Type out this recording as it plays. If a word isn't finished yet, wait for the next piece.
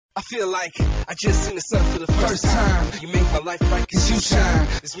I feel like I just seen the sun for the first time. You make my life right cause you shine.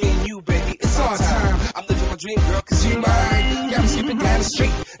 It's me and you, baby, it's our time. I'm living my dream, girl, cause you mine. Yeah, I'm skipping down the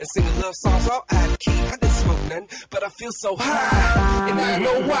street and singing love songs all out of key. I didn't smoke none, but I feel so high. And I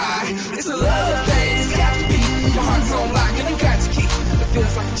know why. It's a love thing, it's got to be. My heart's on lock and I got to keep. It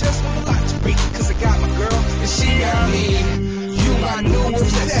feels like I just want a lot to breathe. Cause I got my girl and she got me. You my new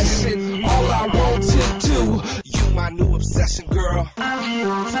obsession, all I want to do. You my new obsession, girl.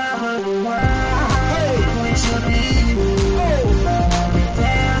 Hey,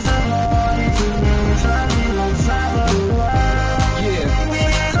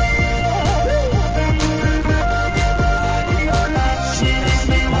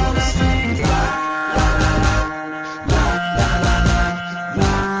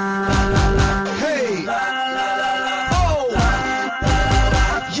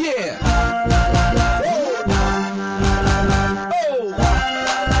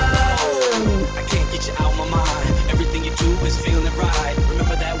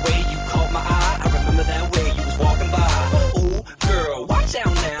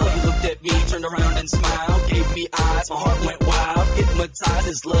 around and smiled, gave me eyes, my heart went wild, hypnotized,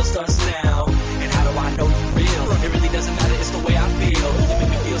 his love starts now.